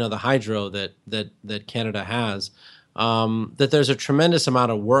as, the hydro that Canada has, that there's a tremendous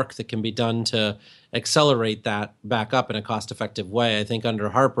amount of work that can be done to accelerate that back up in a cost-effective way. I think under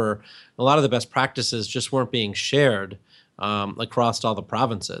Harper, a lot of the best practices just weren't being shared across all the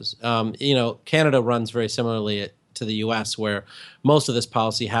provinces. Canada runs very similarly to the U.S., where most of this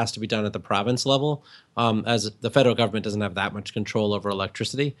policy has to be done at the province level, as the federal government doesn't have that much control over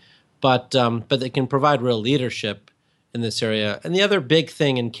electricity. But they can provide real leadership in this area. And the other big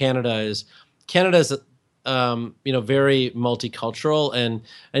thing in Canada is Canada's very multicultural, and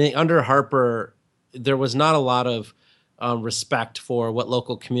I think under Harper, there was not a lot of respect for what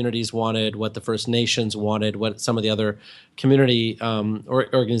local communities wanted, what the First Nations wanted, what some of the other community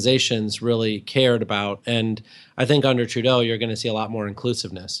organizations really cared about. And I think under Trudeau, you're going to see a lot more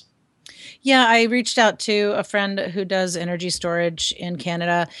inclusiveness. Yeah, I reached out to a friend who does energy storage in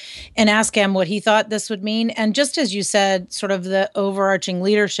Canada and asked him what he thought this would mean. And just as you said, sort of the overarching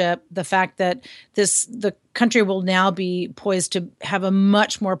leadership, the fact that the country will now be poised to have a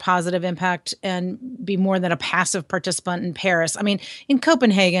much more positive impact and be more than a passive participant in Paris. I mean, in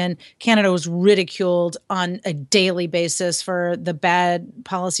Copenhagen, Canada was ridiculed on a daily basis for the bad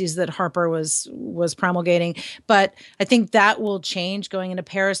policies that Harper was promulgating. But I think that will change going into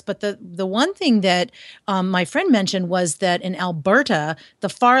Paris. But the one thing that my friend mentioned was that in Alberta, the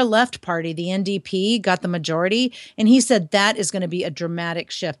far left party, the NDP, got the majority, and he said that is going to be a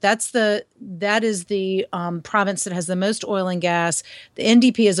dramatic shift. That is the province that has the most oil and gas. The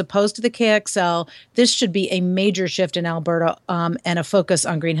NDP is opposed to the KXL. This should be a major shift in Alberta and a focus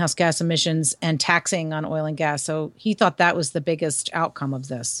on greenhouse gas emissions and taxing on oil and gas. So he thought that was the biggest outcome of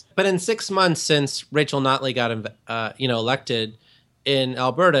this. But in 6 months since Rachel Notley got elected in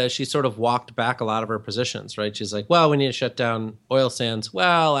Alberta, she sort of walked back a lot of her positions, right? She's like, well, we need to shut down oil sands.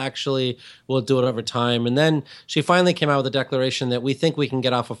 Well, actually, we'll do it over time. And then she finally came out with a declaration that we think we can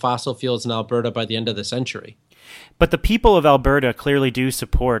get off of fossil fuels in Alberta by the end of the century. But the people of Alberta clearly do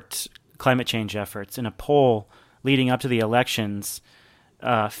support climate change efforts. In a poll leading up to the elections,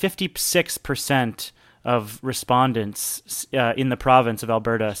 56% of respondents in the province of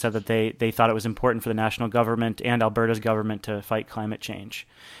Alberta said that they thought it was important for the national government and Alberta's government to fight climate change.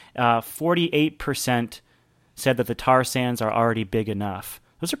 48% said that the tar sands are already big enough.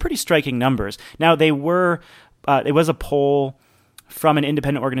 Those are pretty striking numbers. Now, it was a poll from an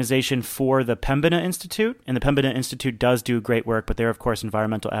independent organization for the Pembina Institute, and the Pembina Institute does do great work, but they're, of course,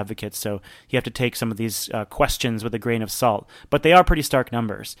 environmental advocates, so you have to take some of these questions with a grain of salt. But they are pretty stark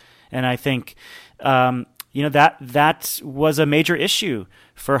numbers, and I think that was a major issue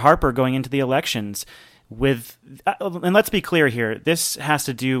for Harper going into the elections. And let's be clear here, this has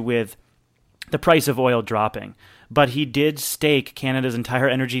to do with the price of oil dropping, but he did stake Canada's entire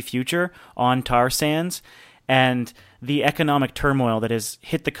energy future on tar sands, and the economic turmoil that has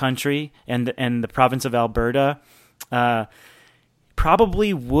hit the country and the province of Alberta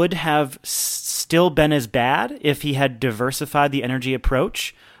probably would have still been as bad if he had diversified the energy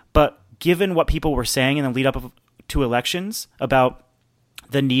approach. But given what people were saying in the lead up to elections about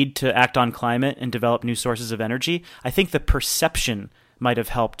the need to act on climate and develop new sources of energy, I think the perception might have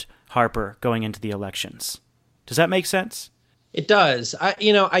helped Harper going into the elections. Does that make sense? It does.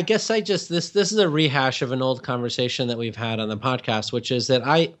 I guess this is a rehash of an old conversation that we've had on the podcast, which is that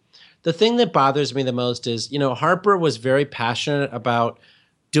the thing that bothers me the most is, Harper was very passionate about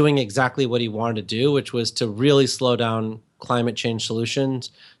doing exactly what he wanted to do, which was to really slow down climate change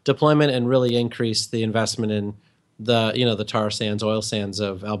solutions deployment and really increase the investment in the tar sands, oil sands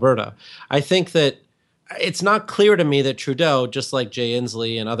of Alberta. I think that it's not clear to me that Trudeau, just like Jay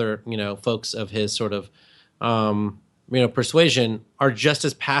Inslee and other, folks of his sort of, persuasion, are just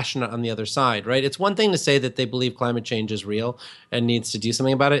as passionate on the other side, right? It's one thing to say that they believe climate change is real and needs to do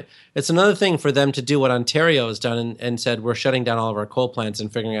something about it. It's another thing for them to do what Ontario has done and said, we're shutting down all of our coal plants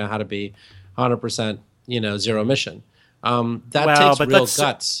and figuring out how to be 100%, zero emission. That takes real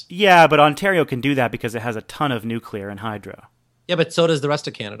guts. Yeah, but Ontario can do that because it has a ton of nuclear and hydro. Yeah, but so does the rest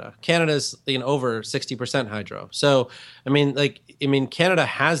of Canada. Canada's over 60% hydro. So, Canada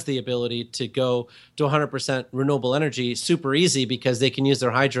has the ability to go to 100% renewable energy super easy because they can use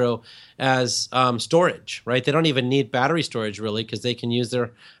their hydro as storage, right? They don't even need battery storage really because they can use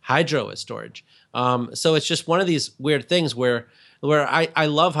their hydro as storage. So it's just one of these weird things where I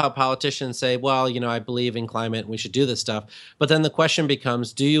love how politicians say, well, I believe in climate and we should do this stuff. But then the question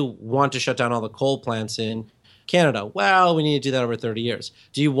becomes, do you want to shut down all the coal plants in Canada? Well, we need to do that over 30 years.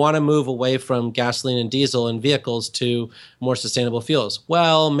 Do you want to move away from gasoline and diesel in vehicles to more sustainable fuels?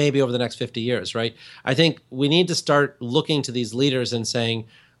 Well, maybe over the next 50 years, right? I think we need to start looking to these leaders and saying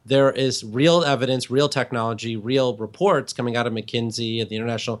there is real evidence, real technology, real reports coming out of McKinsey and the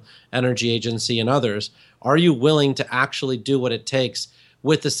International Energy Agency and others. Are you willing to actually do what it takes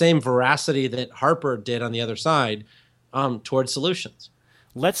with the same veracity that Harper did on the other side towards solutions?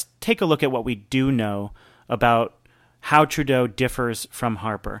 Let's take a look at what we do know about how Trudeau differs from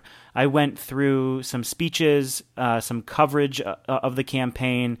Harper. I went through some speeches, some coverage of the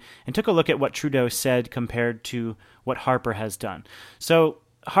campaign, and took a look at what Trudeau said compared to what Harper has done. So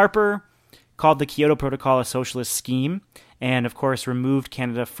Harper called the Kyoto Protocol a socialist scheme and, of course, removed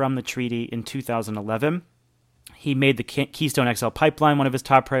Canada from the treaty in 2011. He made the Keystone XL pipeline one of his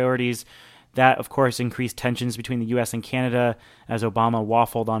top priorities. That, of course, increased tensions between the U.S. and Canada as Obama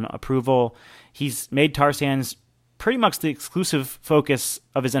waffled on approval. He's made tar sands pretty much the exclusive focus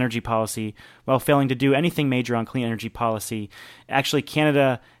of his energy policy while failing to do anything major on clean energy policy. Actually,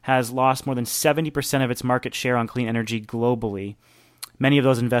 Canada has lost more than 70% of its market share on clean energy globally. Many of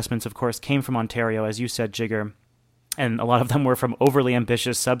those investments, of course, came from Ontario, as you said, Jigger, and a lot of them were from overly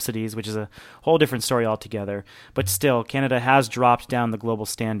ambitious subsidies, which is a whole different story altogether. But still, Canada has dropped down the global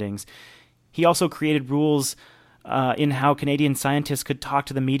standings. He also created rules in how Canadian scientists could talk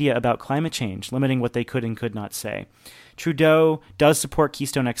to the media about climate change, limiting what they could and could not say. Trudeau does support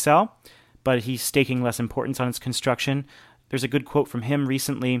Keystone XL, but he's staking less importance on its construction. There's a good quote from him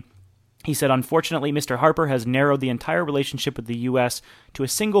recently. He said, "Unfortunately, Mr. Harper has narrowed the entire relationship with the U.S. to a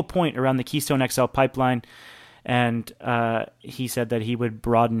single point around the Keystone XL pipeline," and he said that he would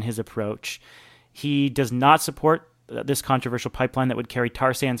broaden his approach. He does not support this controversial pipeline that would carry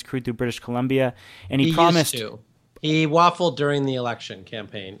tar sands crude through British Columbia, and he promised used to. He waffled during the election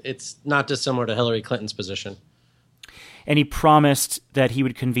campaign. It's not dissimilar to Hillary Clinton's position. And he promised that he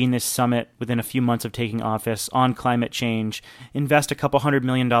would convene this summit within a few months of taking office on climate change, invest a couple $100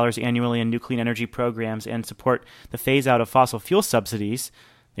 million annually in new clean energy programs, and support the phase out of fossil fuel subsidies.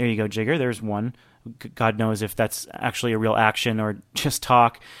 There you go, Jigger. There's one. God knows if that's actually a real action or just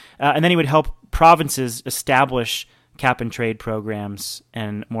talk. And then he would help provinces establish cap and trade programs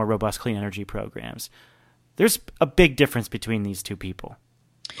and more robust clean energy programs. There's a big difference between these two people.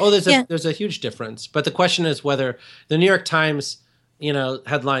 Oh, there's a huge difference. But the question is whether the New York Times,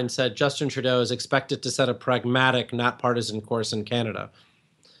 headline said Justin Trudeau is expected to set a pragmatic, not partisan course in Canada,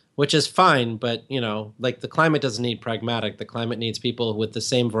 which is fine. But, the climate doesn't need pragmatic. The climate needs people with the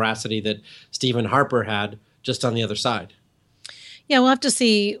same veracity that Stephen Harper had, just on the other side. Yeah, we'll have to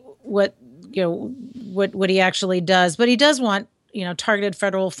see what he actually does. But he does want targeted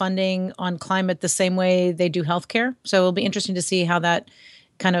federal funding on climate the same way they do healthcare. So it'll be interesting to see how that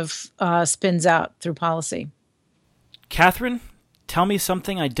kind of spins out through policy. Catherine, tell me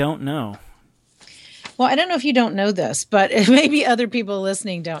something I don't know. Well, I don't know if you don't know this, but maybe other people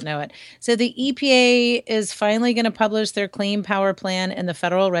listening don't know it. So the EPA is finally going to publish their Clean Power Plan in the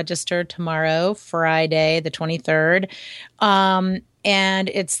Federal Register tomorrow, Friday, the 23rd. And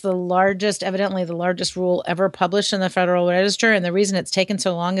it's evidently the largest rule ever published in the Federal Register. And the reason it's taken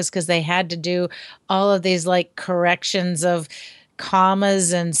so long is because they had to do all of these corrections of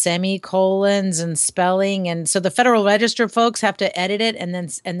commas and semicolons and spelling. And so the Federal Register folks have to edit it, and then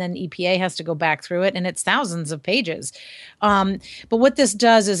EPA has to go back through it, and it's thousands of pages. But what this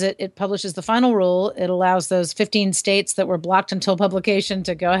does is it publishes the final rule. It allows those 15 states that were blocked until publication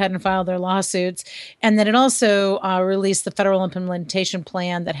to go ahead and file their lawsuits. And then it also released the Federal Implementation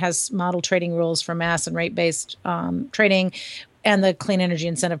Plan that has model trading rules for mass and rate-based trading, and the Clean Energy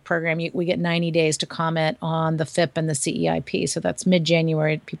Incentive Program. We get 90 days to comment on the FIP and the CEIP. So that's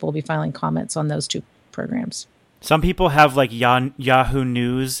mid-January. People will be filing comments on those two programs. Some people have like Yahoo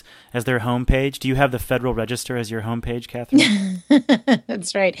News as their homepage. Do you have the Federal Register as your homepage, Catherine?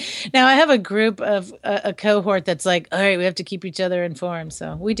 That's right. Now I have a group of a cohort that's like, all right, we have to keep each other informed.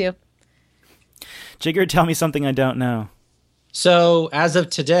 So we do. Jigger, tell me something I don't know. So as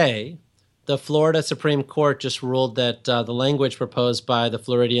of today, the Florida Supreme Court just ruled that the language proposed by the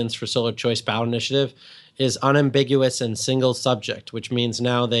Floridians for Solar Choice Ballot Initiative is unambiguous and single subject, which means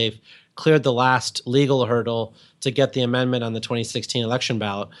now they've cleared the last legal hurdle to get the amendment on the 2016 election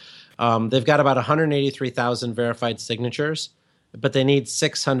ballot. They've got about 183,000 verified signatures, but they need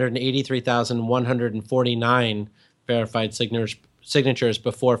 683,149 verified signatures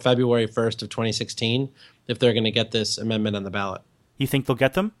before February 1st of 2016 if they're going to get this amendment on the ballot. You think they'll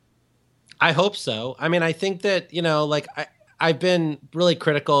get them? I hope so. I mean, I think that, I've been really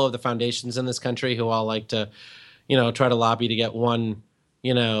critical of the foundations in this country who all like to, try to lobby to get one,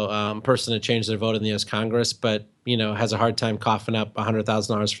 person to change their vote in the U.S. Congress, but, has a hard time coughing up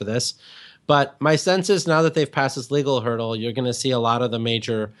 $100,000 for this. But my sense is now that they've passed this legal hurdle, you're going to see a lot of the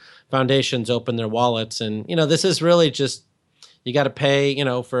major foundations open their wallets. And, this is really just, you got to pay,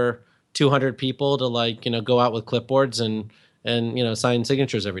 for 200 people to go out with clipboards and sign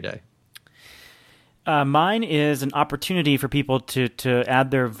signatures every day. Mine is an opportunity for people to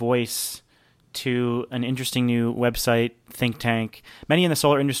add their voice to an interesting new website, think tank. Many in the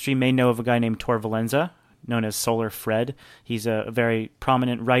solar industry may know of a guy named Tor Valenza, known as Solar Fred. He's a very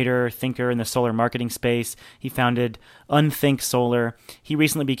prominent writer, thinker in the solar marketing space. He founded Unthink Solar. He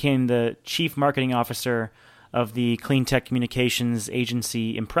recently became the chief marketing officer of the clean tech communications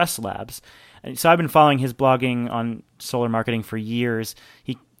agency Impress Labs. And so I've been following his blogging on solar marketing for years.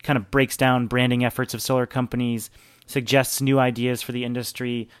 He kind of breaks down branding efforts of solar companies, suggests new ideas for the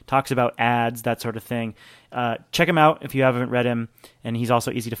industry, talks about ads, that sort of thing. Check him out if you haven't read him, and he's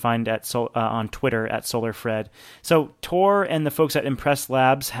also easy to find on Twitter at SolarFred. So Tor and the folks at Impress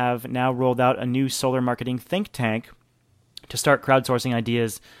Labs have now rolled out a new solar marketing think tank to start crowdsourcing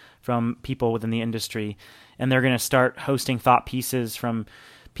ideas from people within the industry, and they're going to start hosting thought pieces from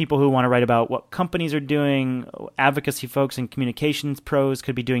people who want to write about what companies are doing, advocacy folks and communications pros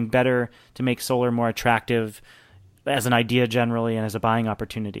could be doing better to make solar more attractive as an idea generally and as a buying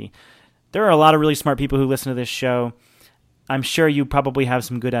opportunity. There are a lot of really smart people who listen to this show. I'm sure you probably have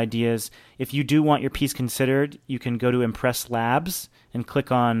some good ideas. If you do want your piece considered, you can go to Impress Labs and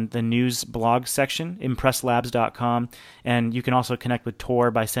click on the news blog section, impresslabs.com, and you can also connect with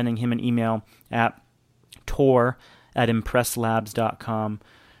Tor by sending him an email at tor@impresslabs.com.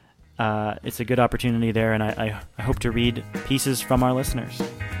 It's a good opportunity there, and I hope to read pieces from our listeners.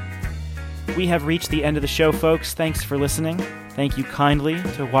 We have reached the end of the show, folks. Thanks for listening. Thank you kindly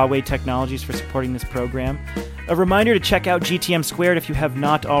to Huawei Technologies for supporting this program. A reminder to check out GTM Squared if you have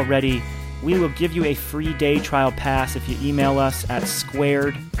not already. We will give you a free day trial pass if you email us at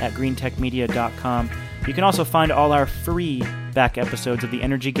squared@greentechmedia.com. You can also find all our free back episodes of The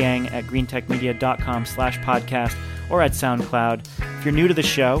Energy Gang at greentechmedia.com/podcast or at SoundCloud. If you're new to the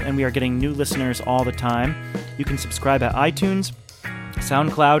show, and we are getting new listeners all the time, you can subscribe at iTunes,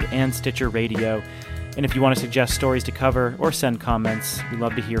 SoundCloud, and Stitcher Radio. And if you want to suggest stories to cover or send comments, we'd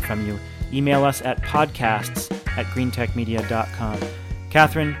love to hear from you. Email us at podcasts@greentechmedia.com.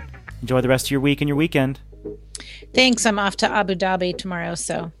 Catherine, enjoy the rest of your week and your weekend. Thanks. I'm off to Abu Dhabi tomorrow,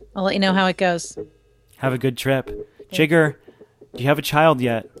 so I'll let you know how it goes. Have a good trip. Jigger, do you have a child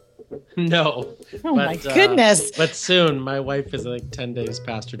yet? No. Oh, my goodness. But soon. My wife is like 10 days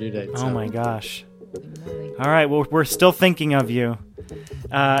past her due date. So. Oh, my gosh. All right. Well, we're still thinking of you.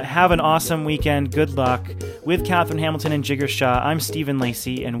 Have an awesome weekend. Good luck. With Catherine Hamilton and Jigger Shah, I'm Stephen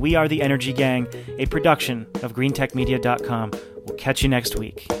Lacey, and we are The Energy Gang, a production of greentechmedia.com. We'll catch you next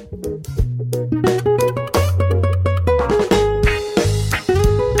week.